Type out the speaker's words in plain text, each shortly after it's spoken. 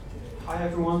Hi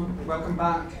everyone, welcome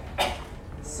back.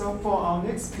 So for our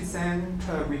next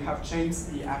presenter, we have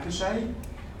James E. Appice,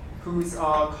 who is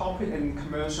a corporate and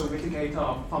commercial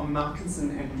litigator from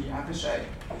Markinson and the Appice.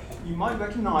 You might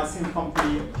recognize him from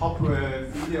the popular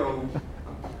video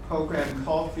program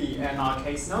Coffee and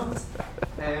Case Notes.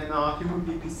 And he will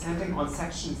be presenting on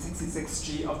Section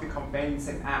 66G of the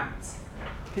Conveyancing Act.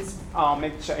 Please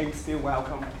make James feel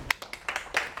welcome.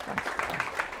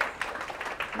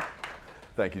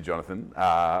 Thank you, Jonathan.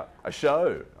 A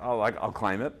show. I'll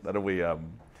claim it. That'll be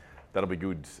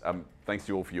good. Thanks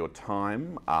to you all for your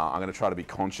time. I'm going to try to be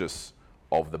conscious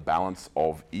of the balance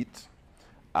of it.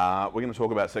 We're going to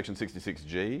talk about Section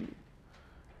 66G.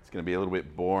 It's going to be a little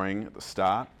bit boring at the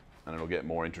start, and it'll get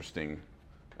more interesting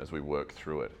as we work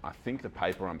through it. I think the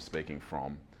paper I'm speaking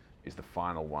from is the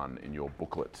final one in your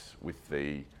booklet with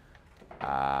the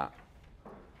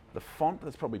font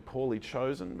that's probably poorly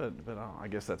chosen, but I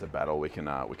guess that's a battle we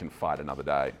can fight another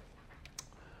day.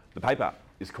 The paper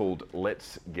is called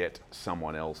Let's Get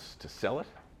Someone Else to Sell It,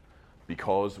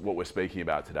 because what we're speaking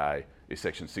about today is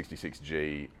Section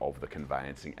 66G of the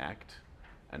Conveyancing Act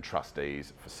and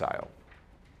trustees for sale.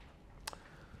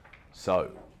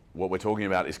 So what we're talking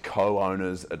about is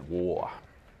co-owners at war.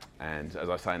 And as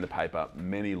I say in the paper,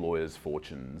 many lawyers'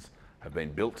 fortunes have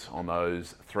been built on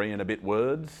those 3 and a bit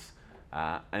words.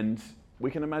 And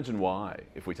we can imagine why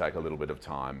if we take a little bit of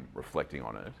time reflecting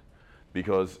on it.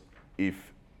 Because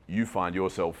if you find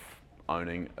yourself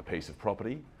owning a piece of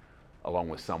property along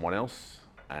with someone else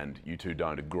and you two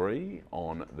don't agree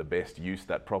on the best use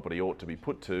that property ought to be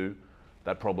put to,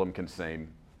 that problem can seem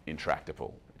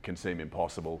intractable. It can seem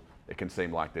impossible. It can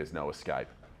seem like there's no escape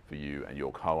for you and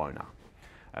your co-owner.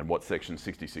 And what Section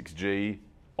 66G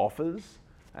offers,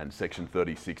 and Section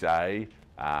 36A,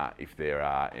 if there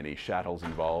are any chattels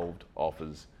involved,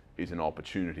 offers is an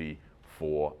opportunity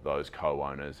for those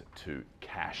co-owners to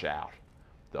cash out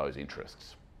those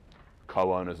interests.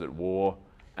 Co-owners at war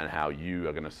and how you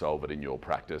are going to solve it in your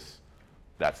practice,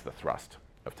 that's the thrust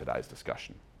of today's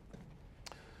discussion.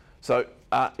 So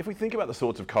if we think about the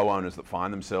sorts of co-owners that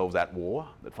find themselves at war,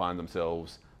 that find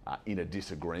themselves in a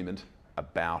disagreement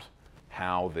about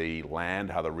how the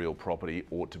land, how the real property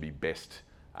ought to be best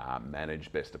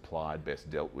managed, best applied, best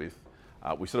dealt with,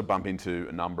 we sort of bump into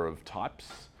a number of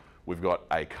types. We've got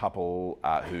a couple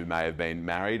who may have been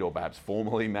married or perhaps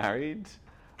formally married.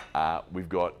 We've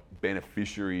got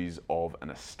beneficiaries of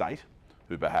an estate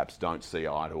who perhaps don't see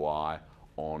eye to eye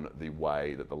on the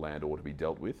way that the land ought to be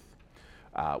dealt with.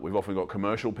 We've often got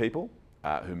commercial people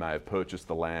who may have purchased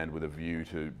the land with a view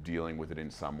to dealing with it in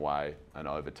some way, and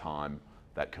over time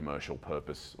that commercial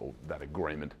purpose or that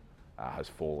agreement has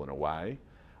fallen away.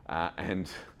 And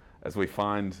as we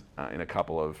find in a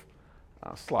couple of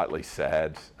slightly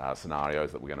sad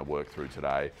scenarios that we're going to work through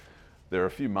today, there are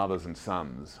a few mothers and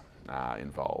sons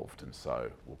involved, and so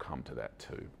we'll come to that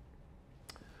too.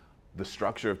 The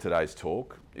structure of today's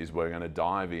talk is we're going to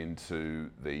dive into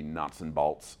the nuts and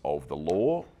bolts of the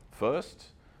law first.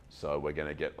 So we're going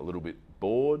to get a little bit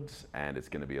bored, and it's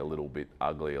going to be a little bit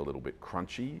ugly, a little bit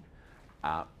crunchy.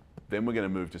 Then we're going to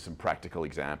move to some practical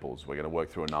examples. We're going to work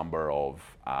through a number of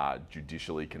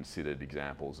judicially considered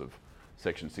examples of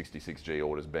Section 66G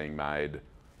orders being made,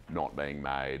 not being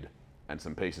made, and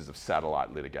some pieces of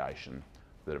satellite litigation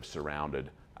that have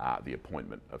surrounded the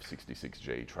appointment of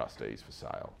 66G trustees for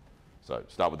sale. So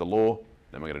start with the law,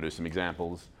 then we're going to do some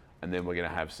examples, and then we're going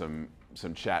to have some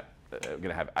chat. We're going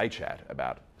to have a chat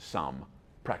about some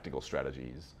practical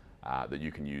strategies that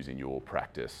you can use in your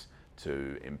practice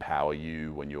to empower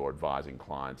you when you're advising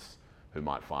clients who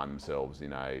might find themselves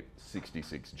in a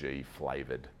 66G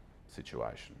flavoured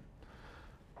situation.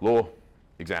 Law,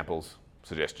 examples,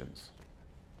 suggestions.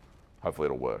 Hopefully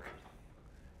it'll work.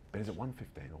 But is it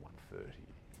 115 or 130?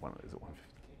 Is it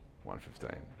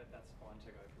 115? But that's fine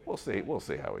to go through. We'll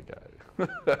see how we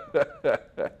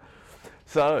go.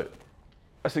 So,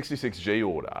 a 66G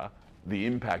order, the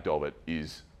impact of it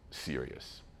is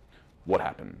serious. What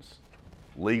happens?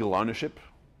 Legal ownership.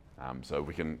 So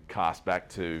we can cast back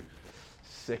to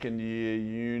second year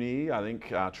uni, I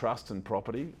think, trust and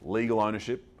property. Legal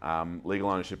ownership. Legal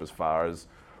ownership as far as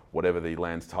whatever the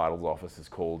Lands Titles Office is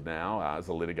called now. As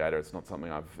a litigator, it's not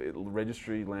something land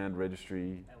registry,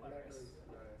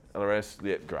 LRS,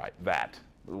 yeah, great, that.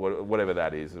 Whatever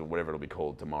that is, or whatever it'll be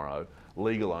called tomorrow.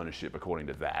 Legal ownership, according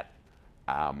to that,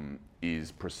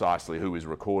 is precisely who is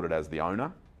recorded as the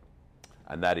owner.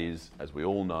 And that is, as we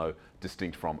all know,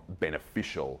 distinct from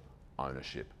beneficial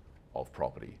ownership of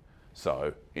property.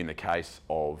 So in the case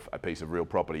of a piece of real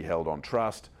property held on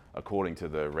trust, according to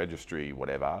the registry,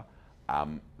 whatever,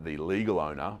 the legal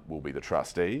owner will be the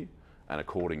trustee, and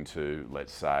according to,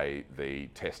 let's say, the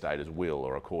testator's will,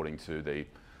 or according to the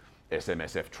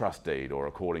SMSF trust deed, or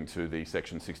according to the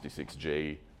Section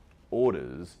 66G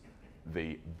orders,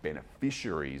 the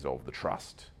beneficiaries of the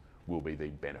trust will be the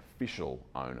beneficial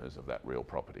owners of that real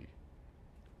property.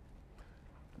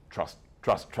 Trust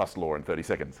law in 30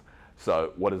 seconds.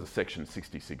 So what does a Section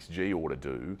 66G order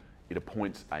do? It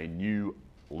appoints a new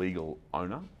legal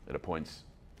owner. It appoints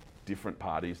different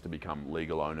parties to become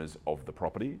legal owners of the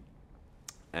property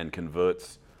and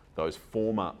converts those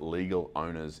former legal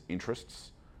owners'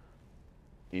 interests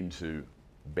into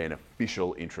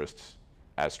beneficial interests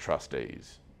as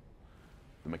trustees.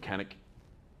 The mechanic,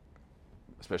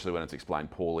 especially when it's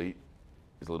explained poorly,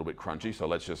 is a little bit crunchy, so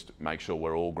let's just make sure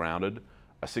we're all grounded.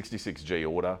 A 66G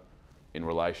order in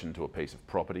relation to a piece of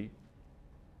property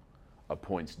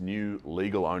appoints new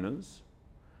legal owners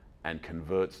and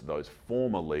converts those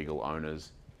former legal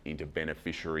owners into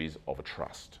beneficiaries of a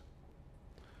trust.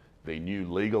 The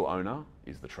new legal owner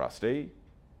is the trustee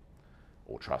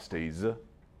or trustees,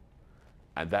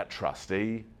 and that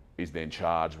trustee is then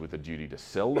charged with the duty to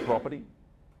sell the property,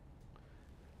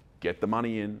 get the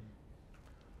money in,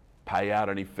 pay out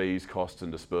any fees, costs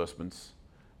and disbursements,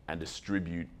 and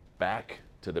distribute back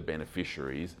to the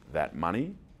beneficiaries that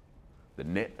money, the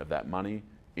net of that money,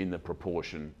 in the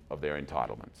proportion of their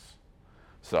entitlements.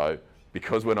 So,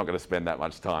 because we're not going to spend that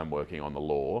much time working on the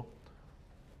law,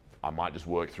 I might just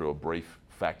work through a brief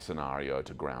fact scenario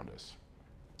to ground us.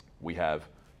 We have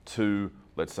two,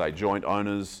 let's say, joint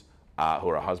owners who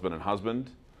are a husband and husband.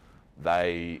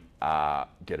 They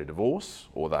get a divorce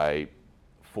or they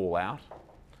fall out.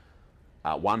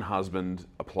 One husband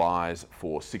applies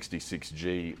for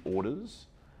 66G orders,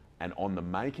 and on the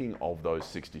making of those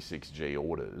 66G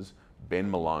orders, Ben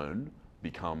Malone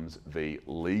becomes the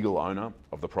legal owner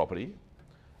of the property,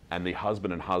 and the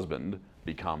husband and husband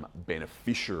become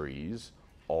beneficiaries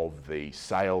of the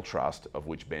sale trust of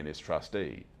which Ben is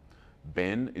trustee.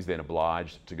 Ben is then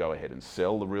obliged to go ahead and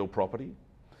sell the real property.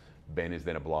 Ben is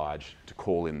then obliged to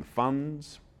call in the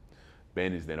funds.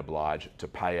 Ben is then obliged to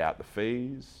pay out the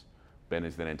fees. Ben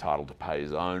is then entitled to pay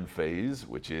his own fees,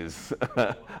 which is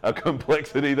a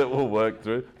complexity that we'll work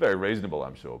through. Very reasonable,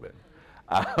 I'm sure, Ben.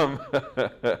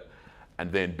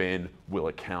 And then Ben will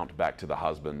account back to the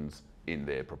husbands in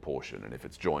their proportion. And if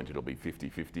it's joint, it'll be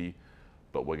 50-50.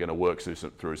 But we're going to work through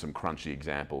some crunchy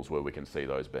examples where we can see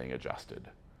those being adjusted.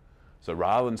 So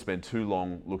rather than spend too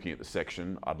long looking at the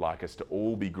section, I'd like us to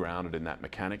all be grounded in that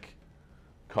mechanic.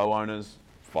 Co-owners,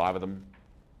 5 of them.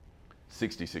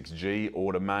 66G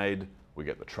order made. We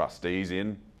get the trustees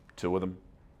in, 2 of them.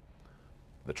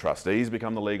 The trustees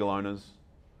become the legal owners.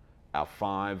 Our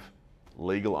 5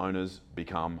 legal owners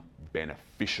become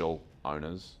beneficial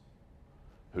owners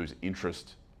whose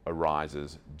interest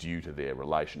arises due to their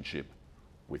relationship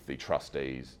with the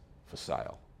trustees for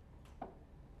sale.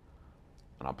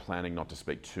 And I'm planning not to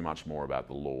speak too much more about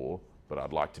the law, but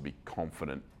I'd like to be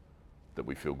confident that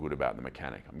we feel good about the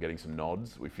mechanic. I'm getting some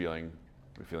nods. We feeling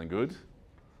good?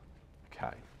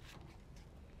 Okay.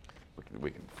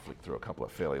 We can flick through a couple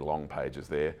of fairly long pages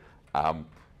there.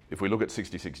 If we look at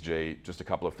 66G, just a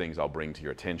couple of things I'll bring to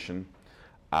your attention.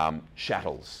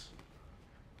 Chattels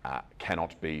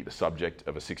cannot be the subject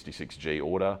of a 66G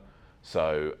order.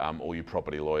 So all you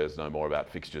property lawyers know more about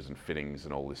fixtures and fittings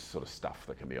and all this sort of stuff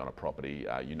that can be on a property.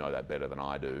 You know that better than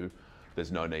I do.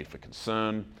 There's no need for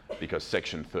concern because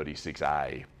Section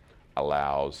 36A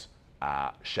allows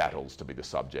chattels to be the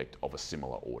subject of a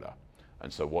similar order.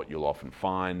 And so what you'll often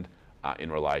find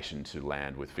in relation to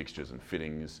land with fixtures and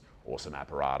fittings or some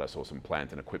apparatus or some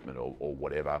plant and equipment or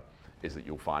whatever is that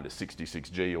you'll find a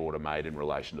 66G order made in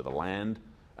relation to the land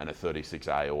and a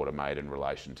 36A order made in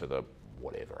relation to the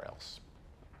whatever else.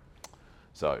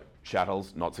 So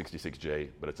chattels, not 66G,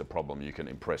 but it's a problem you can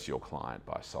impress your client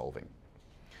by solving.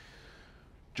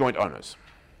 Joint owners.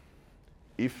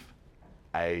 If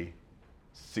a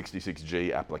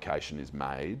 66G application is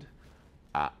made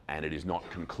and it is not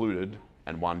concluded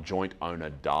and one joint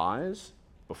owner dies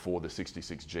before the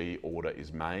 66G order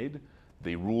is made,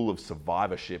 the rule of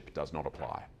survivorship does not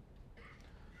apply.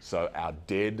 So our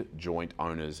dead joint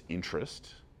owner's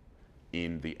interest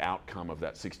in the outcome of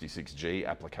that 66G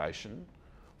application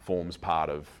forms part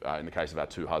of, in the case of our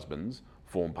 2 husbands,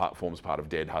 forms part of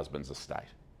dead husband's estate.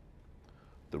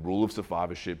 The rule of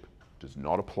survivorship does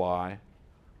not apply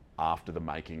after the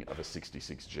making of a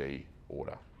 66G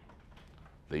order.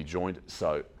 The joint,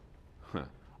 so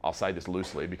I'll say this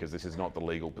loosely because this is not the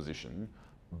legal position,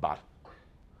 but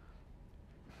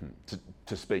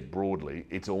to speak broadly,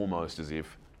 it's almost as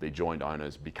if the joint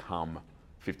owners become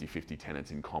 50-50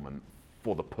 tenants in common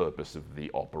for the purpose of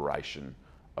the operation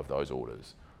of those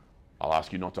orders. I'll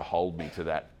ask you not to hold me to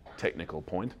that technical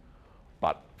point,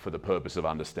 but for the purpose of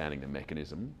understanding the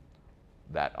mechanism,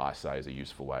 that I say is a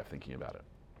useful way of thinking about it.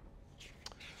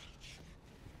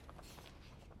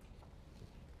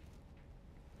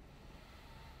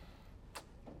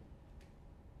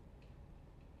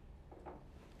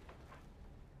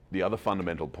 The other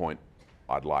fundamental point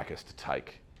I'd like us to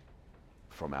take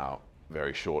from our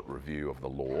very short review of the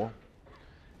law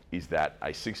is that a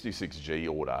 66G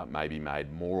order may be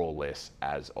made more or less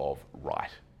as of right.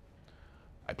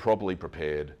 A properly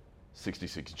prepared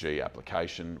 66G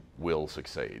application will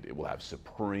succeed. It will have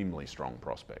supremely strong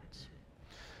prospects.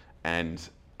 And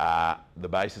the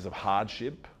basis of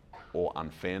hardship or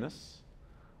unfairness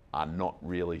are not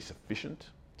really sufficient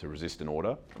to resist an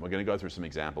order. And we're going to go through some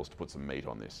examples to put some meat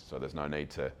on this, so there's no need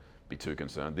to be too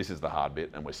concerned. This is the hard bit,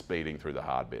 and we're speeding through the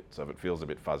hard bit. So if it feels a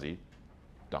bit fuzzy,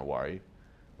 don't worry.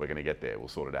 We're going to get there. We'll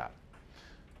sort it out.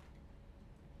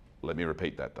 Let me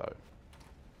repeat that though.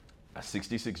 A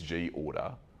 66G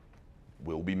order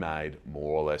will be made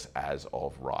more or less as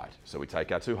of right. So we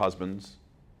take our two husbands.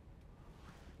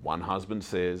 One husband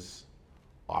says,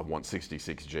 I want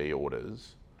 66G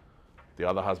orders. The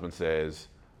other husband says,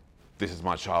 this is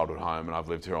my childhood home and I've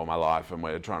lived here all my life and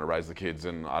we're trying to raise the kids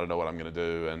and I don't know what I'm going to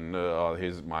do and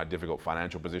here's my difficult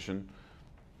financial position.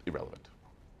 Irrelevant.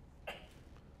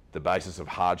 The basis of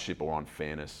hardship or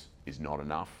unfairness is not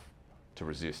enough to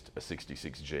resist a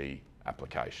 66G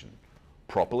application.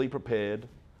 Properly prepared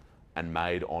and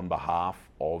made on behalf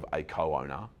of a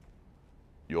co-owner,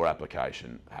 your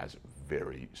application has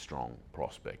very strong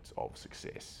prospects of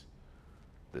success.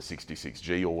 The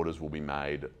 66G orders will be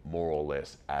made more or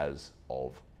less as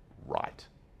of right.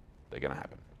 They're going to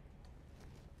happen.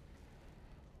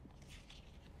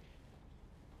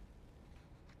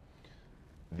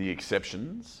 The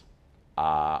exceptions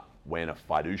are when a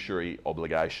fiduciary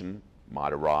obligation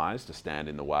might arise to stand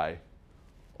in the way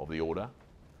of the order,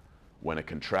 when a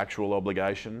contractual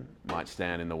obligation might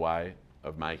stand in the way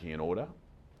of making an order,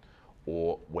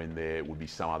 or when there would be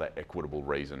some other equitable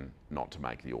reason not to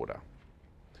make the order.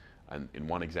 And in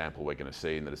one example we're going to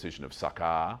see in the decision of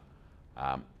Sukkar,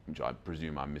 which I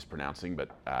presume I'm mispronouncing,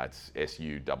 but it's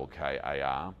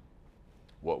Sukkar,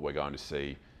 what we're going to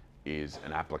see is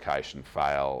an application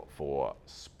fail for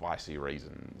spicy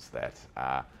reasons. That's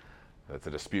a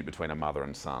dispute between a mother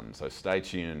and son. So stay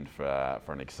tuned for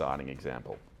an exciting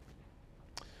example.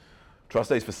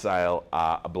 Trustees for sale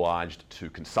are obliged to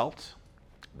consult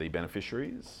the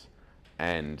beneficiaries,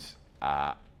 and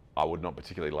I would not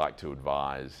particularly like to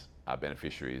advise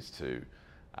beneficiaries to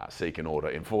seek an order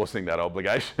enforcing that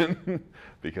obligation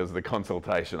because the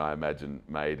consultation, I imagine,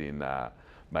 made in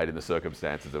the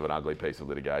circumstances of an ugly piece of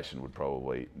litigation would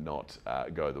probably not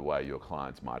go the way your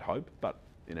clients might hope. But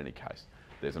in any case,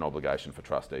 there's an obligation for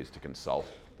trustees to consult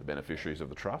the beneficiaries of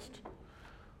the trust.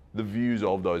 The views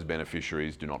of those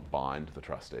beneficiaries do not bind the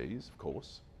trustees, of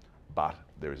course, but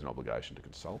there is an obligation to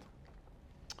consult.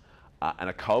 And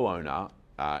a co-owner,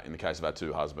 in the case of our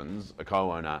two husbands, a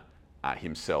co-owner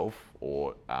himself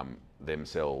or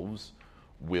themselves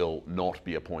will not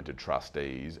be appointed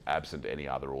trustees absent any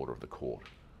other order of the court.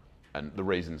 And the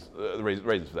reasons for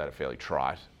that are fairly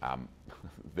trite.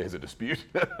 There's a dispute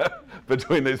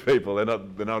between these people.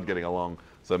 They're not getting along,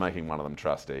 so making one of them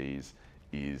trustees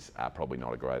is probably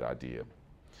not a great idea.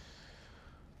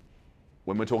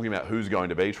 When we're talking about who's going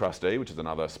to be trustee, which is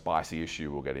another spicy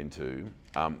issue we'll get into,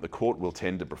 the court will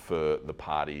tend to prefer the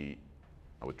party,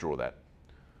 I withdraw that,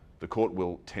 the court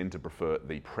will tend to prefer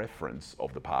the preference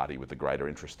of the party with the greater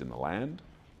interest in the land.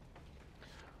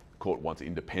 The court wants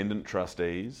independent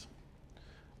trustees.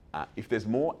 If there's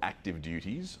more active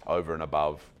duties over and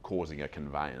above causing a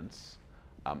conveyance,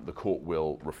 the court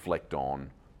will reflect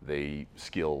on the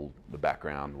skill, the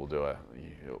background,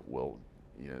 will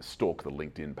stalk the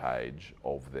LinkedIn page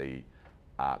of the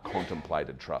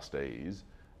contemplated trustees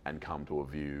and come to a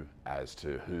view as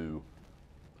to who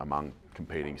among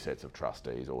competing sets of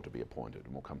trustees ought to be appointed,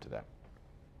 and we'll come to that.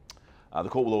 The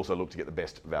court will also look to get the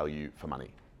best value for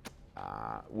money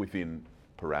within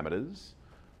parameters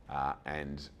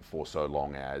and for so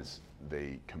long as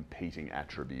the competing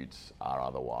attributes are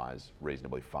otherwise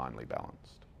reasonably finely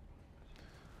balanced.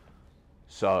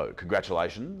 So,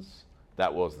 congratulations.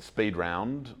 That was the speed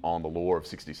round on the law of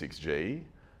 66G.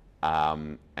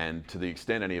 And to the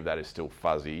extent any of that is still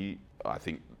fuzzy, I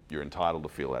think you're entitled to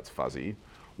feel that's fuzzy.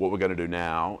 What we're going to do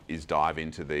now is dive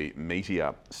into the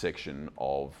meatier section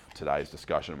of today's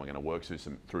discussion. We're going to work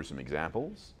through some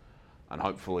examples. And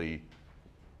hopefully,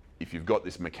 if you've got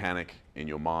this mechanic in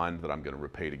your mind that I'm going to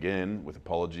repeat again with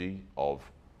apology of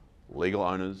legal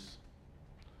owners,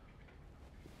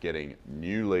 getting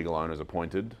new legal owners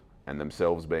appointed and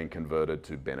themselves being converted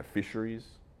to beneficiaries.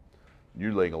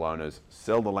 New legal owners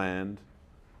sell the land,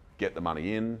 get the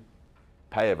money in,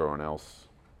 pay everyone else,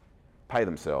 pay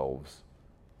themselves,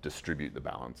 distribute the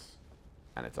balance,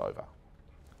 and it's over.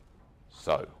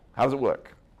 So, how does it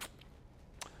work?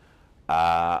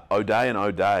 O'Day and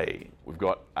O'Day, we've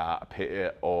got a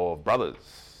pair of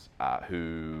brothers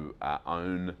who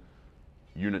own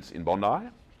units in Bondi,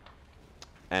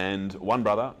 and one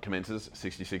brother commences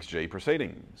 66G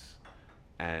proceedings.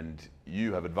 And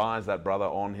you have advised that brother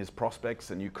on his prospects,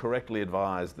 and you correctly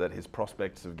advised that his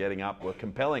prospects of getting up were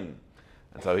compelling.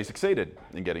 And so he succeeded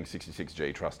in getting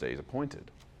 66G trustees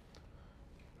appointed.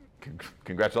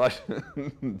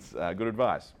 Congratulations, good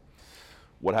advice.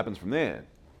 What happens from there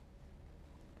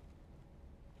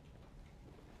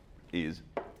is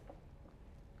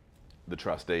the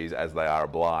trustees, as they are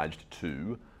obliged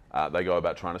to, they go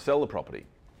about trying to sell the property.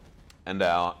 And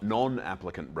our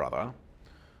non-applicant brother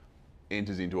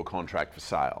enters into a contract for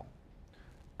sale.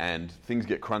 And things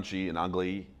get crunchy and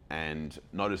ugly, and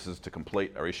notices to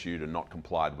complete are issued and not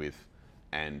complied with,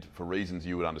 and for reasons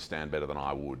you would understand better than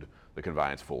I would, the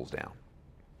conveyance falls down.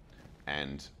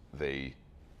 And the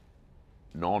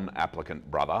non-applicant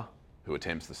brother who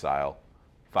attempts the sale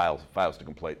fails to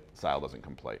complete, the sale doesn't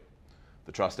complete.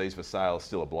 The trustees for sale are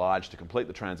still obliged to complete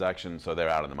the transaction, so they're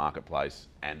out in the marketplace,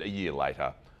 and a year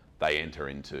later they enter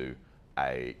into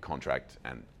a contract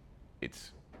and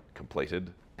it's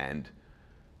completed, and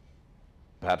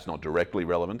perhaps not directly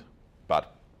relevant,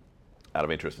 but out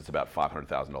of interest, it's about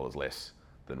 $500,000 less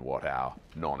than what our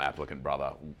non-applicant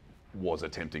brother was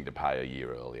attempting to pay a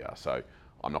year earlier. So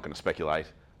I'm not going to speculate,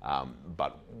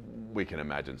 but we can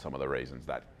imagine some of the reasons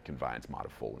that conveyance might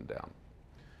have fallen down.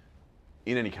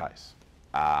 In any case,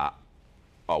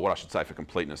 what I should say for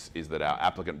completeness is that our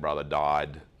applicant brother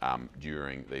died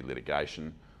during the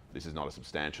litigation. This is not a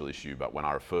substantial issue, but when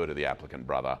I refer to the applicant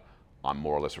brother, I'm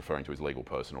more or less referring to his legal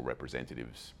personal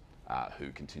representatives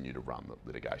who continue to run the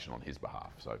litigation on his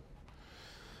behalf. So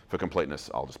for completeness,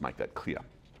 I'll just make that clear.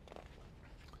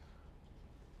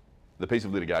 The piece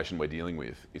of litigation we're dealing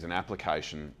with is an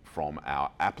application from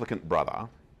our applicant brother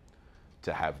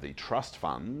to have the trust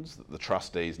funds that the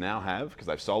trustees now have, because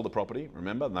they've sold the property,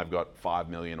 remember, and they've got $5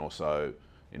 million or so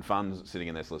in funds sitting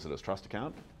in their solicitor's trust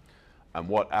account. And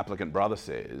what applicant brother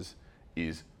says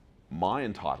is my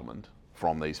entitlement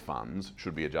from these funds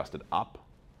should be adjusted up,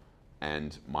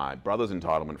 and my brother's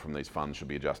entitlement from these funds should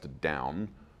be adjusted down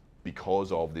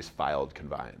because of this failed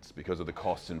conveyance, because of the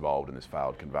costs involved in this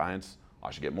failed conveyance. I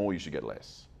should get more, you should get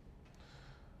less.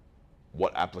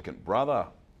 What applicant brother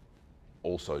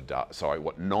also does,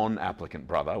 what non-applicant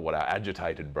brother, what our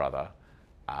agitated brother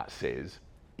says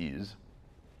is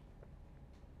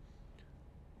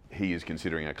he is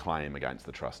considering a claim against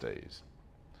the trustees.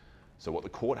 So what the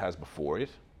court has before it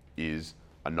is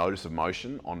a notice of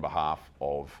motion on behalf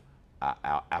of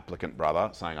our applicant brother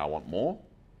saying I want more,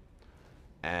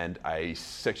 and a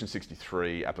Section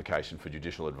 63 application for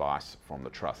judicial advice from the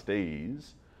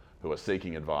trustees who are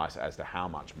seeking advice as to how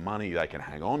much money they can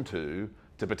hang on to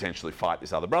potentially fight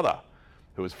this other brother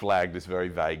who has flagged this very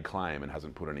vague claim and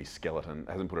hasn't put any skeleton,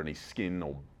 hasn't put any skin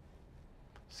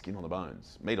on the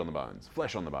bones, meat on the bones,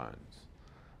 flesh on the bones.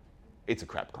 It's a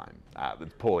crap claim.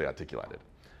 It's poorly articulated.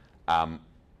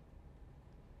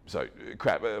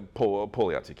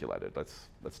 Poorly articulated. Let's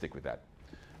stick with that.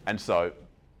 And so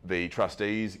the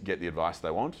trustees get the advice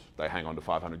they want. They hang on to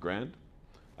 500 grand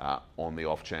on the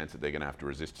off chance that they're going to have to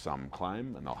resist some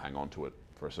claim, and they'll hang on to it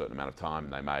for a certain amount of time,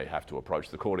 and they may have to approach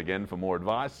the court again for more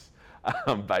advice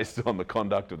based on the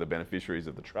conduct of the beneficiaries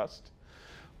of the trust.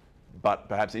 But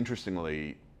perhaps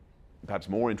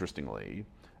more interestingly,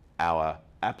 our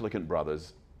applicant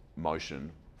brother's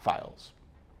motion fails.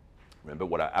 Remember,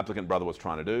 what our applicant brother was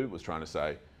trying to do was trying to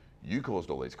say, you caused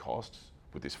all these costs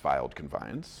with this failed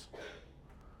conveyance.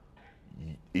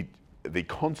 The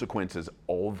consequences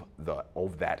of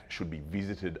that should be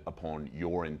visited upon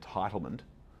your entitlement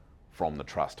from the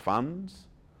trust funds.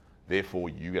 Therefore,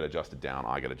 you get adjusted down,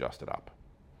 I get adjusted up.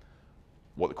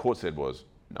 What the court said was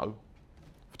no,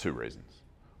 for two reasons.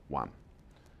 One,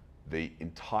 the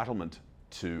entitlement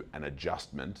to an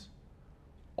adjustment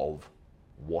of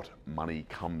what money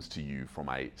comes to you from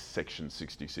a Section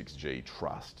 66G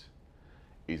trust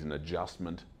is an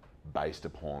adjustment based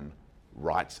upon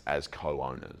rights as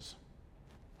co-owners.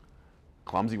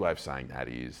 Clumsy way of saying that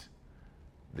is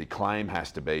the claim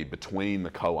has to be between the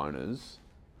co-owners,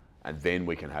 and then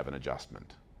we can have an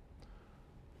adjustment.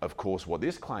 Of course, what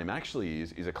this claim actually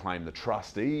is a claim the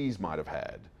trustees might have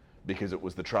had, because it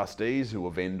was the trustees who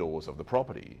were vendors of the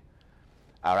property.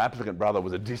 Our applicant brother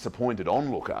was a disappointed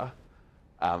onlooker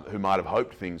who might have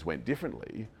hoped things went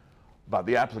differently, But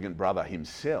the applicant brother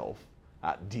himself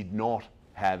did not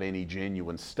have any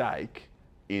genuine stake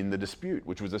in the dispute,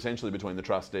 which was essentially between the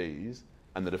trustees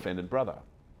and the defendant brother.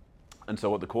 And so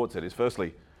what the court said is,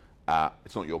 firstly,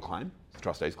 it's not your claim, it's the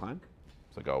trustee's claim,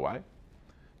 so go away.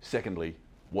 Secondly,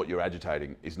 what you're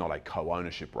agitating is not a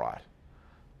co-ownership right,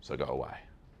 so go away.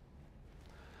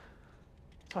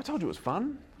 So I told you it was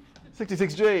fun.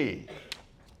 66G.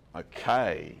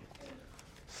 Okay.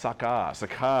 Sakar.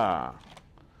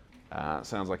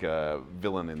 Sounds like a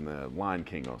villain in the Lion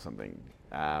King or something.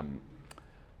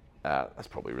 That's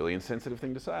probably a really insensitive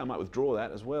thing to say. I might withdraw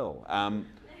that as well.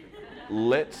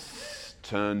 Let's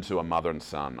turn to a mother and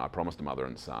son. I promised a mother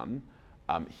and son.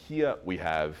 Here we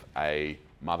have a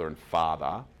mother and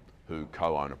father who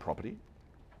co-own a property.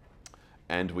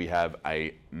 And we have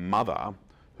a mother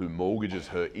who mortgages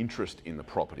her interest in the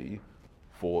property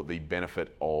for the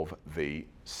benefit of the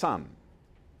son.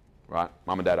 Right?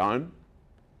 Mum and dad own.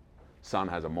 Son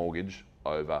has a mortgage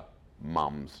over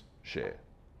mum's share.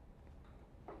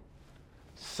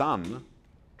 Son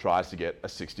tries to get a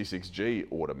 66G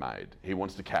order made. He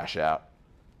wants to cash out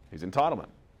his entitlement,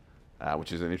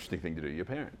 which is an interesting thing to do to your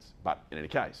parents. But in any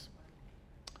case,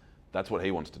 that's what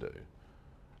he wants to do.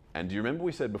 And do you remember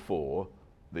we said before,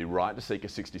 the right to seek a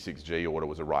 66G order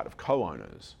was a right of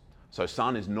co-owners. So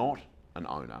son is not an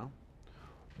owner.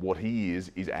 What he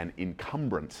is an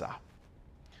encumbrancer.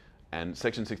 And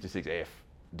section 66F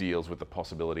deals with the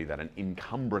possibility that an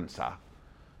encumbrancer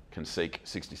can seek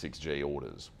 66G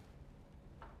orders.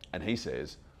 And he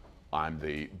says, I'm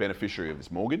the beneficiary of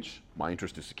this mortgage, my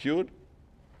interest is secured.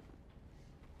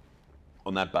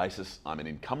 On that basis, I'm an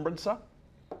encumbrancer.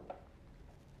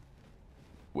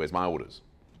 Where's my orders?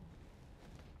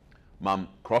 Mum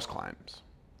cross-claims.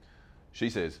 She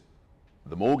says,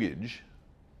 the mortgage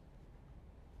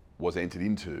was entered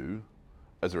into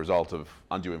as a result of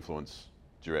undue influence,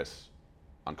 duress,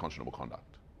 unconscionable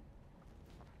conduct.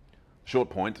 Short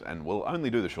point, and we'll only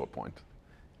do the short point,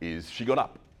 is she got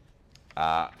up.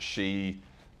 She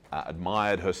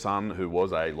admired her son, who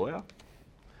was a lawyer.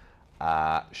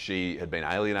 She had been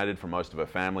alienated from most of her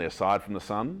family aside from the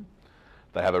son.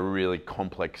 They have a really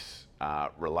complex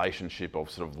relationship of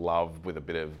sort of love with a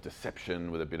bit of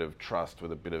deception, with a bit of trust,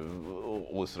 with a bit of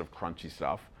all this sort of crunchy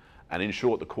stuff. And in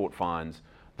short, the court finds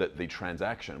that the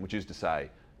transaction, which is to say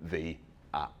the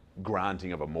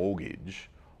granting of a mortgage,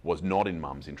 was not in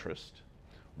mum's interest,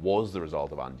 was the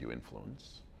result of undue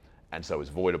influence, and so is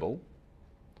voidable.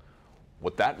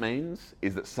 What that means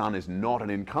is that son is not an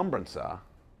encumbrancer,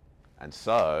 and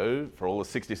so, for all the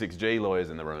 66G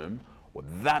lawyers in the room, what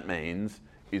that means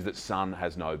is that son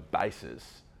has no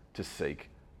basis to seek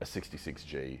a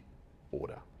 66G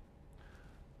order.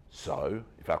 So,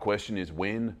 if our question is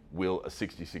when will a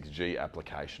 66G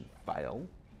application fail,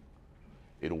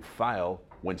 it'll fail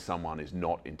when someone is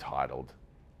not entitled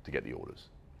to get the orders.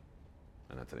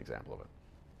 And that's an example of it.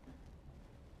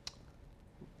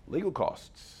 Legal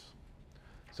costs.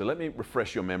 So let me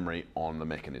refresh your memory on the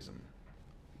mechanism.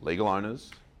 Legal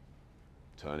owners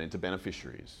turn into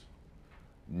beneficiaries.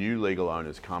 New legal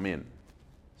owners come in,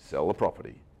 sell the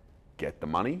property, get the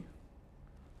money,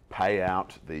 pay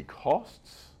out the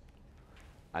costs,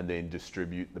 and then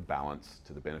distribute the balance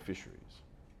to the beneficiaries.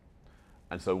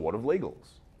 And so what of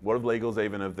legals? What of legals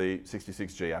even of the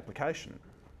 66G application?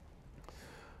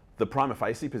 The prima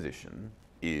facie position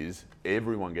is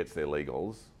everyone gets their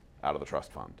legals out of the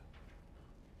trust fund.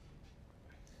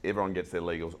 Everyone gets their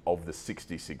legals of the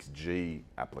 66G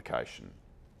application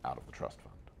out of the trust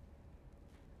fund.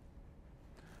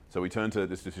 So we turn to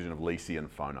this decision of Lisi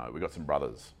and Fono. We've got some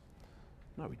brothers.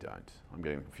 No, we don't. I'm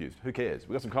getting confused. Who cares?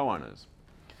 We've got some co-owners.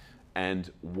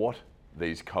 And what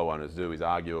these co-owners do is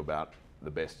argue about the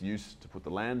best use to put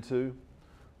the land to,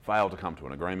 fail to come to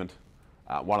an agreement.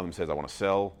 One of them says, I want to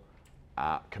sell,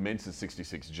 commences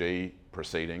 66G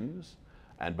proceedings,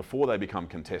 and before they become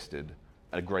contested,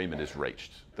 an agreement is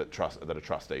reached that a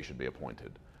trustee should be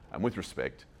appointed. And with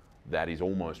respect, that is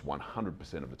almost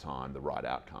 100% of the time the right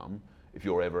outcome. If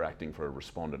you're ever acting for a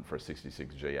respondent for a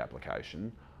 66G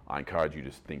application, I encourage you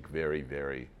to think very,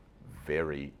 very,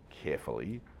 very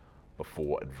carefully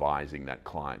before advising that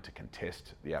client to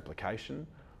contest the application,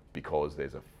 because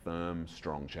there's a firm,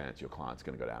 strong chance your client's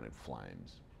going to go down in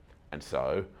flames. And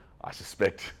so I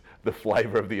suspect the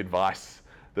flavour of the advice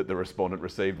that the respondent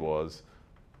received was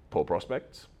poor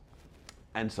prospects.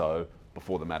 And so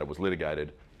before the matter was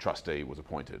litigated, trustee was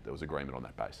appointed. There was agreement on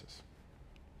that basis.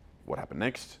 What happened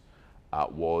next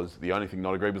was the only thing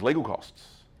not agreed was legal costs.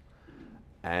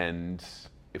 And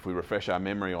if we refresh our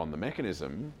memory on the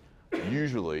mechanism,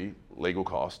 usually legal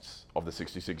costs of the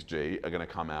 66G are going to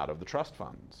come out of the trust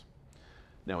funds.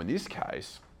 Now in this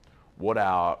case, what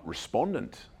our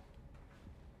respondent,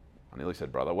 I nearly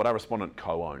said brother, what our respondent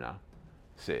co-owner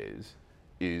says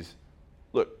is,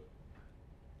 look,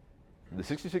 the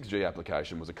 66G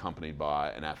application was accompanied by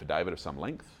an affidavit of some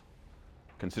length.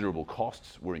 Considerable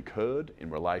costs were incurred in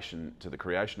relation to the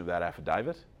creation of that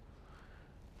affidavit.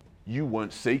 You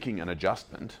weren't seeking an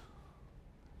adjustment.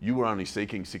 You were only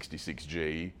seeking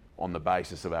 66G on the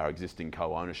basis of our existing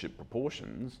co-ownership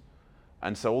proportions.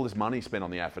 And so all this money spent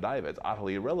on the affidavit is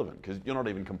utterly irrelevant because you're not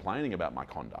even complaining about my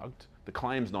conduct. The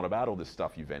claim's not about all this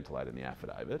stuff you ventilate in the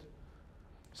affidavit.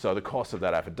 So the cost of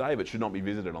that affidavit should not be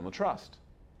visited on the trust.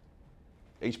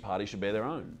 Each party should bear their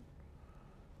own.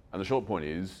 And the short point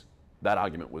is that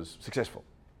argument was successful.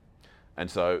 And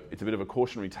so it's a bit of a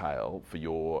cautionary tale for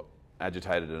your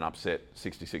agitated and upset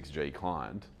 66G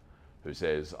client who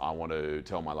says, I want to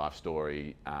tell my life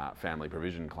story family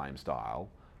provision claim style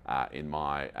in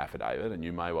my affidavit. And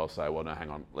you may well say, well, no, hang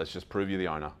on, let's just prove you're the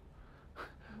owner.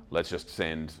 let's just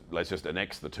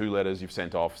annex the 2 letters you've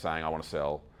sent off saying I want to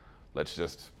sell. Let's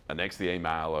just annex the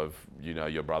email of,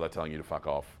 your brother telling you to fuck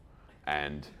off.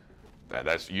 And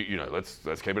let's keep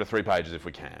it to 3 pages if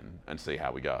we can and see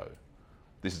how we go.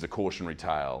 This is a cautionary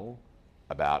tale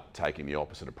about taking the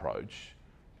opposite approach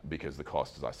because the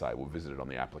costs, as I say, were visited on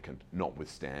the applicant,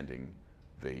 notwithstanding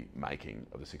the making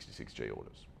of the 66G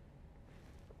orders.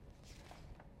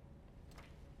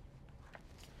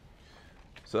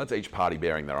 So that's each party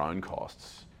bearing their own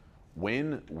costs.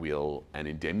 When will an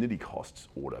indemnity costs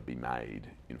order be made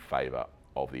in favour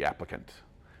of the applicant?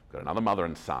 We've got another mother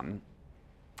and son.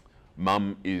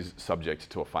 Mum is subject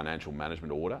to a financial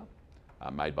management order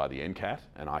made by the NCAT,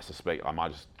 and I suspect I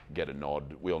might just get a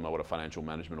nod. We all know what a financial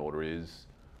management order is.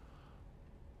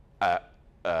 A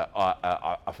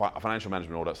financial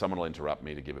management order, someone will interrupt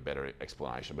me to give a better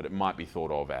explanation, but it might be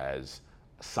thought of as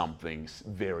something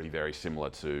very, very similar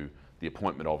to the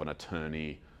appointment of an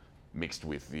attorney mixed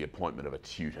with the appointment of a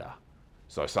tutor.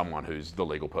 So someone who's the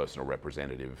legal person or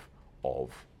representative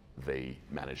of the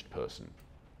managed person.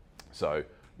 So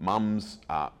Mum's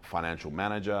financial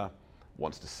manager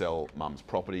wants to sell Mum's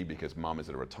property because Mum is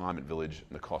at a retirement village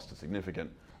and the costs are significant,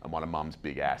 and one of Mum's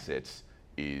big assets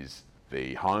is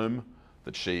the home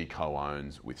that she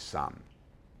co-owns with Son.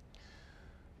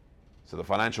 So the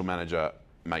financial manager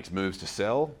makes moves to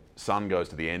sell. Son goes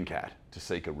to the NCAT to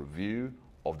seek a review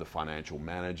of the financial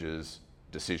manager's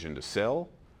decision to sell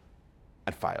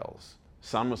and fails.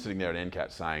 Son was sitting there at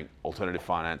NCAT saying, alternative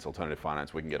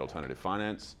finance, we can get alternative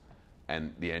finance.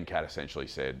 And the NCAT essentially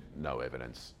said, no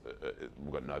evidence,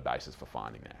 we've got no basis for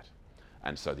finding that.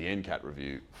 And so the NCAT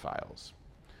review fails.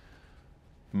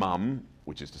 Mum,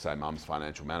 which is to say Mum's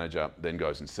financial manager, then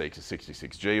goes and seeks a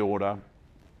 66G order.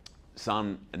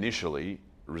 Son initially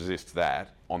resists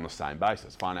that on the same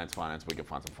basis. Finance, we can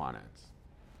find some finance.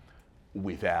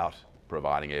 Without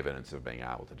providing evidence of being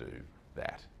able to do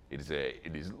that. It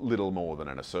is little more than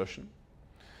an assertion.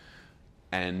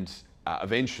 And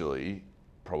eventually,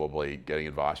 probably getting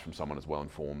advice from someone as well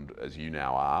informed as you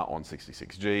now are on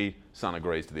 66G, Son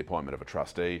agrees to the appointment of a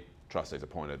trustee. Trustee's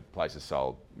appointed, place is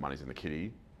sold, money's in the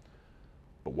kitty.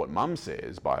 But what Mum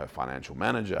says by her financial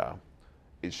manager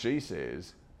is she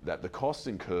says that the costs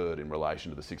incurred in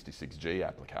relation to the 66G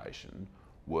application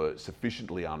were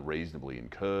sufficiently unreasonably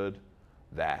incurred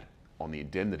that on the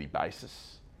indemnity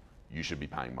basis, you should be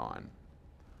paying mine.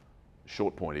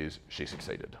 Short point is she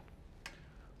succeeded.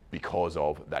 Because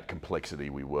of that complexity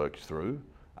we worked through,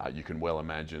 you can well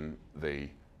imagine the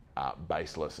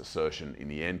baseless assertion in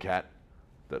the NCAT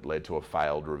that led to a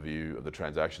failed review of the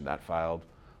transaction. That failed.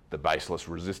 The baseless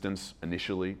resistance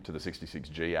initially to the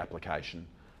 66G application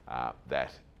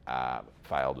that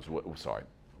failed as well. Sorry,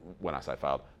 when I say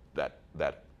failed, that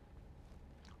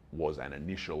was an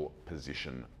initial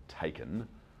position taken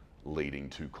leading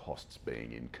to costs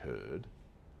being incurred.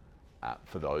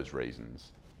 For those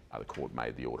reasons, the court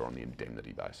made the order on the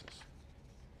indemnity basis.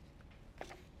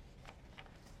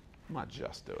 Might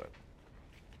just do it.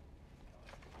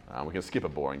 We can skip a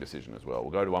boring decision as well.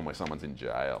 We'll go to one where someone's in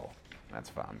jail. That's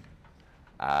fun.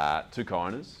 2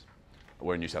 co-owners.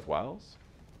 We're in New South Wales.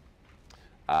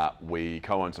 We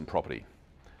co-own some property.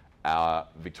 Our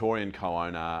Victorian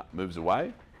co-owner moves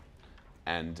away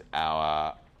and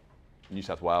our New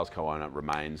South Wales co-owner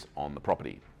remains on the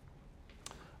property.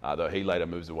 Though he later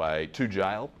moves away to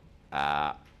jail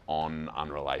on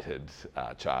unrelated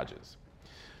charges.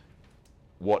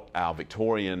 What our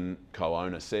Victorian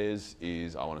co-owner says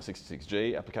is, I want a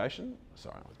 66G application.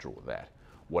 Sorry, I'll withdraw that.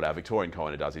 What our Victorian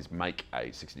co-owner does is make a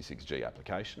 66G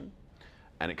application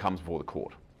and it comes before the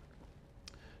court.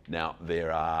 Now,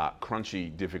 there are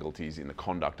crunchy difficulties in the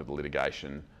conduct of the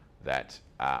litigation that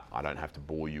I don't have to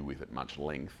bore you with at much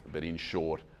length, but in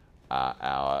short,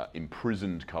 our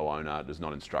imprisoned co-owner does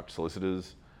not instruct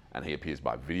solicitors, and he appears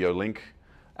by video link.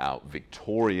 Our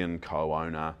Victorian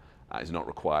co-owner is not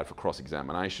required for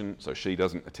cross-examination, so she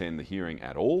doesn't attend the hearing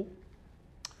at all.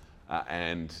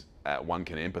 And one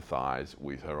can empathise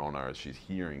with Her Honour as she's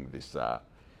hearing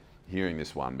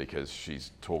this one, because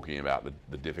she's talking about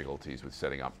the difficulties with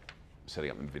setting up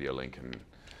the video link and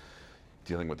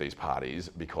dealing with these parties,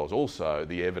 because also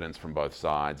the evidence from both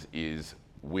sides is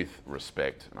with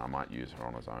respect, and I might use Her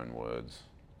Honour's own words,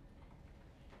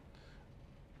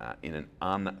 in an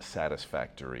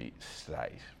unsatisfactory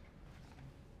state.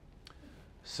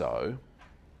 So,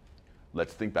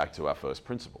 let's think back to our first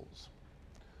principles.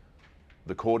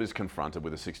 The court is confronted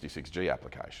with a 66G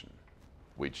application,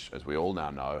 which, as we all now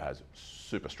know, has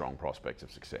super strong prospects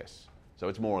of success. So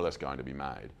it's more or less going to be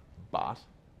made. But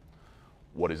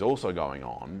what is also going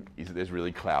on is that there's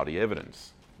really cloudy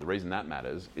evidence. The reason that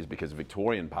matters is because a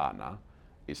Victorian partner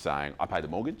is saying, I paid the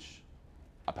mortgage,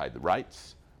 I paid the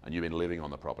rates, and you've been living on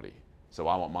the property. So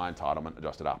I want my entitlement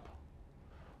adjusted up.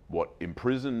 What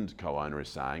imprisoned co-owner is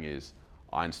saying is,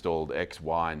 I installed X,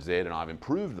 Y, and Z, and I've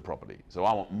improved the property. So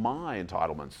I want my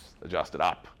entitlements adjusted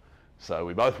up. So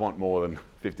we both want more than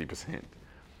 50%.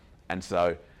 And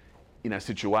so in a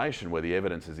situation where the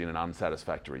evidence is in an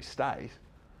unsatisfactory state,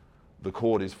 the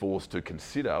court is forced to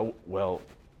consider, well,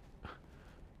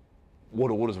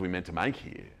 what orders are we meant to make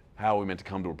here? How are we meant to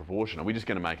come to a proportion? Are we just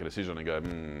going to make a decision and go,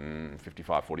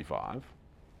 55-45?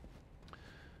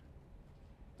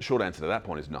 The short answer to that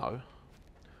point is no.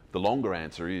 The longer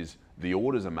answer is the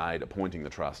orders are made appointing the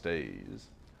trustees,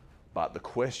 but the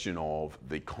question of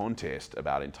the contest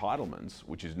about entitlements,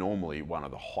 which is normally one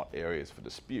of the hot areas for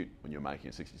dispute when you're making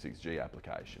a 66G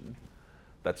application,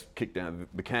 that's kicked down,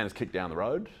 the can is kicked down the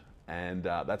road, and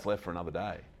that's left for another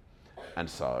day. And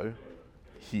so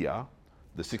here,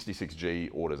 the 66G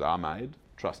orders are made,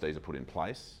 trustees are put in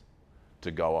place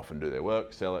to go off and do their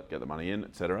work, sell it, get the money in,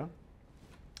 etc.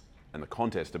 And the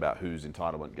contest about whose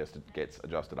entitlement gets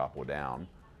adjusted up or down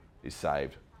is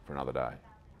saved for another day.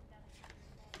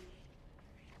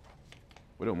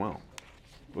 We're doing well.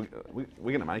 We're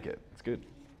going to make it. It's good.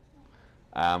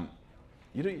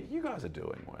 You guys are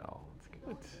doing well. It's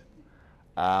good.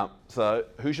 So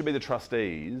who should be the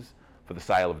trustees for the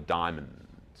sale of diamonds?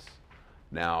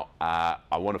 Now,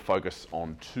 I want to focus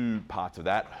on two parts of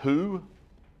that. Who,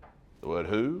 the word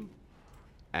who,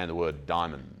 and the word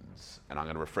diamonds. And I'm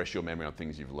going to refresh your memory on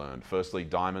things you've learned. Firstly,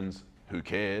 diamonds, who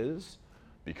cares?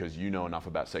 Because you know enough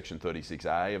about Section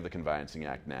 36A of the Conveyancing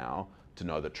Act now to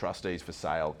know that trustees for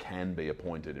sale can be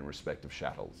appointed in respect of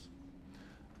chattels.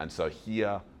 And so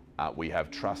here we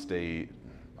have trustee,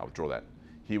 I'll withdraw that.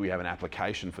 Here we have an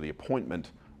application for the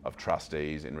appointment of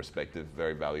trustees in respect of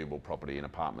very valuable property and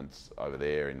apartments over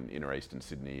there in inner eastern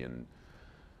Sydney and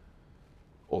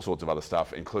all sorts of other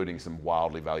stuff, including some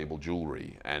wildly valuable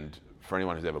jewellery. And for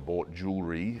anyone who's ever bought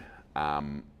jewellery,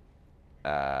 apparently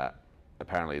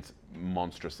it's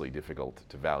monstrously difficult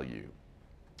to value.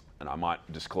 And I might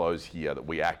disclose here that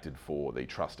we acted for the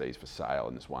trustees for sale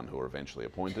in this one who were eventually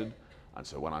appointed. And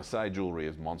so when I say jewellery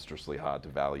is monstrously hard to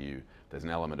value, there's an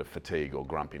element of fatigue or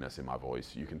grumpiness in my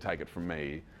voice. You can take it from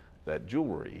me that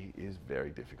jewellery is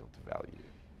very difficult to value.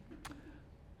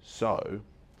 So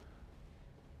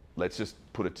let's just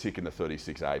put a tick in the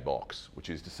 36A box, which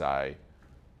is to say,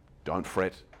 don't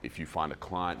fret if you find a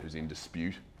client who's in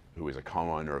dispute, who is a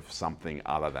co-owner of something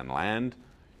other than land.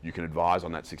 You can advise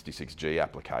on that 66G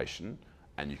application,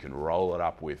 and you can roll it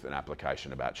up with an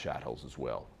application about chattels as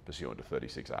well, pursuant to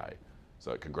 36A.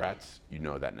 So congrats, you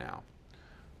know that now.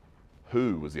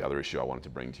 Who was the other issue I wanted to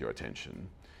bring to your attention.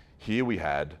 Here we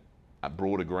had a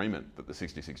broad agreement that the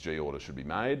 66G orders should be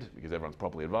made because everyone's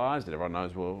properly advised and everyone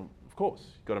knows, well, of course,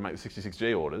 you've got to make the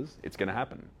 66G orders, it's going to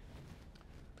happen.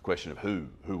 The question of who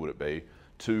would it be?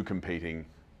 Two competing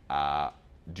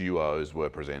duos were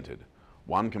presented.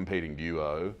 One competing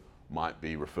duo might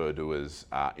be referred to as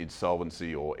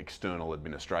insolvency or external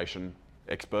administration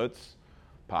experts,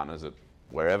 partners at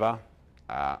wherever,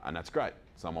 and that's great.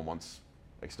 Someone wants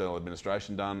external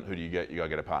administration done, who do you get? You go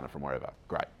get a partner from wherever.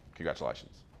 Great,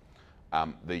 congratulations.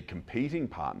 The competing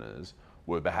partners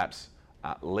were perhaps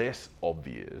less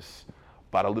obvious,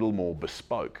 but a little more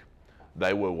bespoke.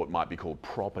 They were what might be called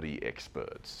property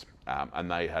experts,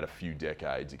 and they had a few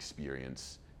decades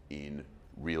experience in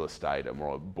real estate and were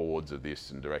on boards of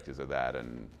this and directors of that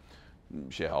and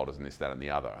shareholders and this, that and the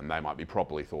other. And they might be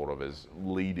properly thought of as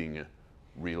leading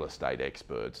real estate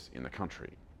experts in the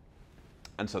country.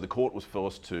 And so the court was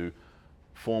forced to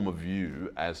form a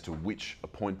view as to which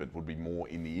appointment would be more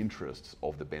in the interests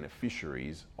of the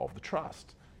beneficiaries of the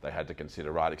trust. they had to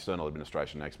consider, right, external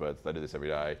administration experts, they do this every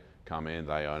day, come in,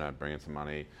 they own it, bring in some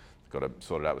money, got to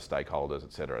sort it out with stakeholders,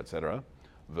 et cetera,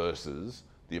 versus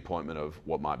the appointment of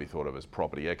what might be thought of as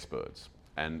property experts.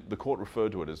 And the court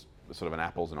referred to it as sort of an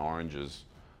apples and oranges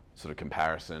sort of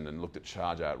comparison and looked at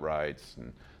charge-out rates,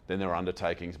 and then there were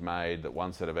undertakings made that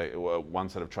one set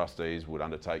of trustees would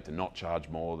undertake to not charge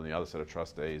more than the other set of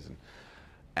trustees,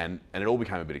 and it all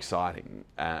became a bit exciting.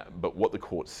 But what the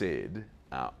court said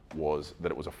was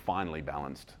that it was a finely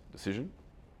balanced decision,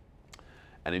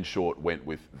 and in short went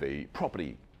with the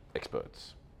property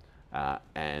experts.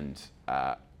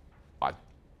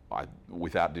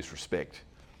 Without disrespect,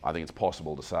 I think it's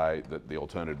possible to say that the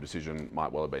alternative decision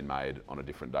might well have been made on a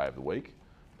different day of the week.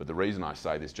 But the reason I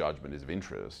say this judgment is of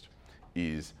interest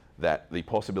is that the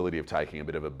possibility of taking a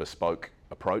bit of a bespoke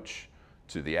approach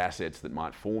to the assets that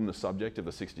might form the subject of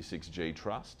the 66G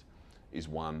trust is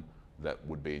one that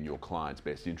would be in your client's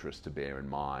best interest to bear in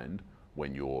mind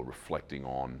when you're reflecting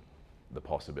on the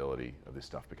possibility of this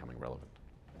stuff becoming relevant.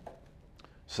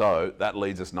 So that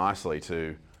leads us nicely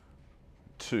to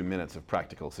 2 minutes of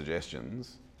practical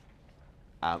suggestions.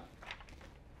 What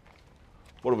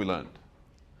have we learned?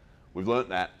 We've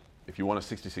learned that if you want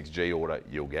a 66G order,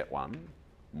 you'll get one,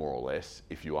 more or less,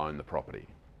 if you own the property.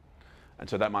 And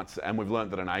so and we've learned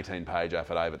that an 18-page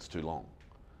affidavit's too long.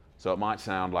 So it might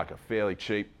sound like a fairly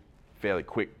cheap, fairly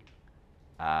quick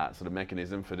sort of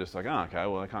mechanism for just like, oh, okay,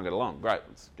 well, they can't get along. Great,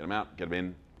 let's get them out, get them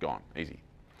in, gone, easy.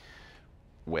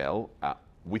 Well,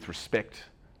 with respect,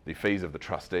 the fees of the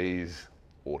trustees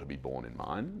ought to be borne in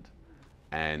mind.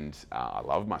 And I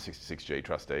love my 66G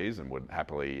trustees and would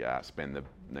happily spend the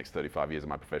next 35 years of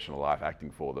my professional life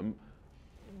acting for them.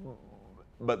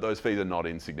 But those fees are not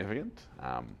insignificant.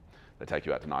 They take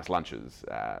you out to nice lunches,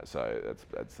 so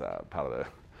that's part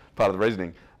of the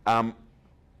reasoning.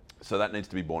 So that needs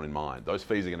to be borne in mind. Those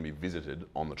fees are going to be visited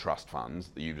on the trust funds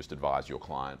that you just advised your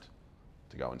client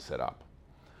to go and set up.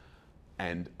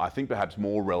 And I think perhaps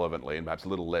more relevantly and perhaps a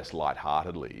little less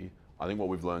lightheartedly, I think what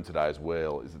we've learned today as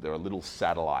well is that there are little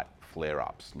satellite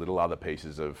flare-ups, little other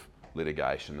pieces of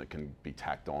litigation that can be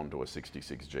tacked onto a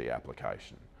 66G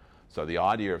application. So the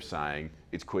idea of saying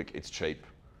it's quick, it's cheap,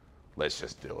 let's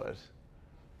just do it,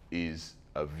 is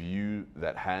a view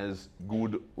that has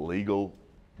good legal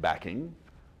backing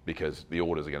because the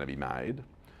orders are going to be made.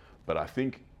 But I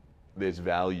think there's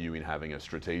value in having a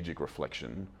strategic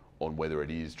reflection on whether it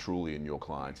is truly in your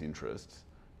client's interests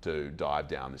to dive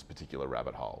down this particular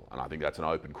rabbit hole. And I think that's an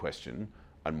open question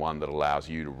and one that allows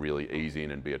you to really ease in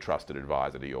and be a trusted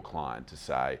advisor to your client to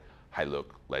say, hey,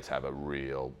 look, let's have a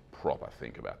real proper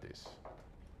think about this.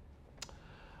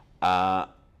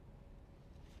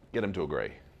 Get them to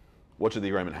agree. What should the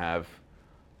agreement have?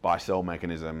 Buy-sell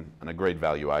mechanism, an agreed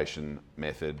valuation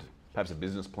method, perhaps a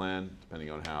business plan,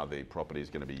 depending on how the property is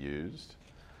going to be used.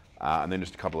 And then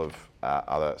just a couple of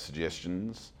other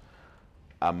suggestions.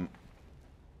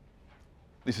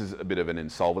 This is a bit of an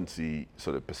insolvency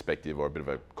sort of perspective or a bit of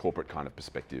a corporate kind of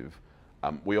perspective.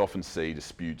 We often see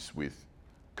disputes with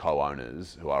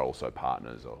co-owners who are also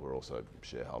partners or who are also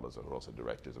shareholders or who are also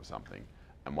directors of something.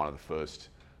 And one of the first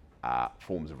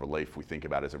forms of relief we think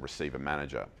about is a receiver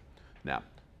manager. Now,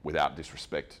 without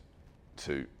disrespect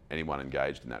to anyone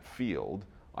engaged in that field,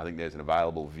 I think there's an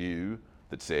available view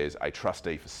that says a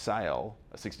trustee for sale,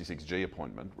 a 66G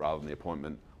appointment, rather than the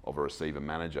appointment of a receiver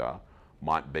manager,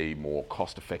 might be more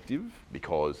cost effective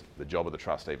because the job of the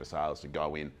trustee for sale is to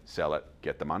go in, sell it,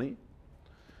 get the money.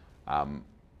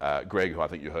 Greg, who I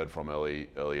think you heard from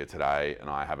earlier today, and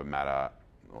I have a matter,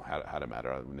 or had a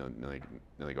matter, I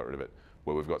nearly got rid of it,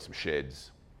 where we've got some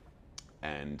sheds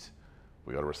and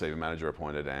we got a receiver manager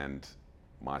appointed, and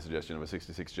my suggestion of a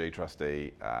 66G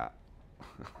trustee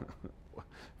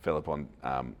fell upon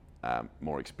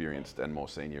more experienced and more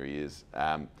senior ears,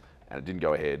 and it didn't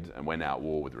go ahead, and we're now at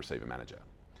war with the receiver manager.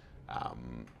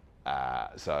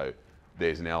 So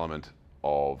there's an element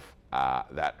of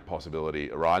that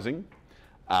possibility arising,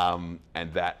 and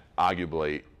that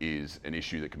arguably is an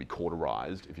issue that can be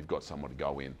cauterised if you've got someone to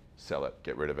go in, sell it,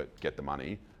 get rid of it, get the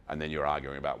money, and then you're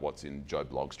arguing about what's in Joe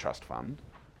Blogg's trust fund,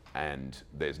 and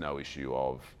there's no issue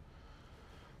of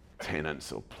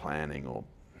tenants or planning or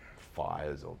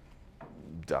fires or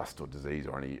dust or disease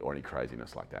or any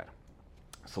craziness like that.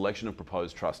 Selection of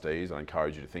proposed trustees, I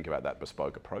encourage you to think about that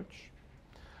bespoke approach.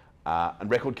 And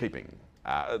record keeping.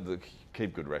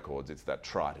 Keep good records, it's that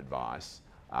trite advice.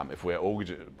 If we're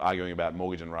arguing about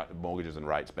mortgages and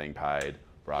rates being paid,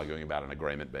 we're arguing about an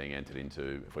agreement being entered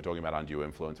into, if we're talking about undue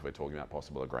influence, if we're talking about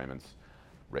possible agreements,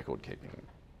 record keeping.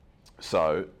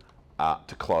 So,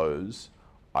 to close,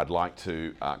 I'd like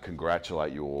to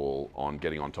congratulate you all on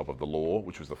getting on top of the law,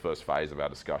 which was the first phase of our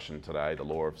discussion today, the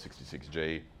law of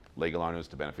 66G, legal owners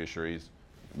to beneficiaries,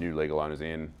 new legal owners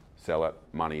in, sell it,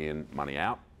 money in, money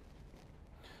out.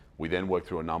 We then worked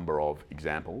through a number of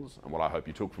examples, and what I hope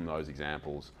you took from those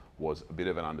examples was a bit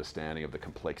of an understanding of the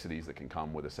complexities that can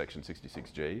come with a Section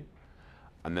 66G.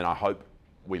 And then I hope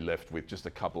we left with just a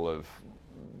couple of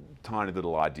tiny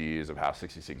little ideas of how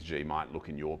 66G might look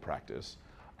in your practice.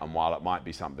 And while it might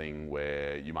be something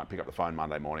where you might pick up the phone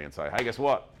Monday morning and say, hey, guess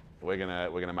what? We're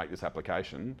gonna make this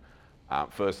application.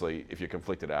 Firstly, if you're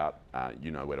conflicted out,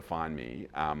 you know where to find me.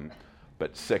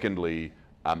 But secondly,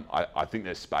 I think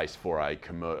there's space for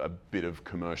a bit of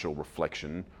commercial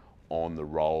reflection on the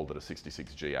role that a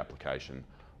 66G application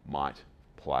might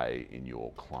play in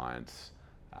your client's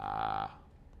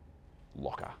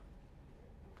locker.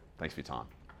 Thanks for your time.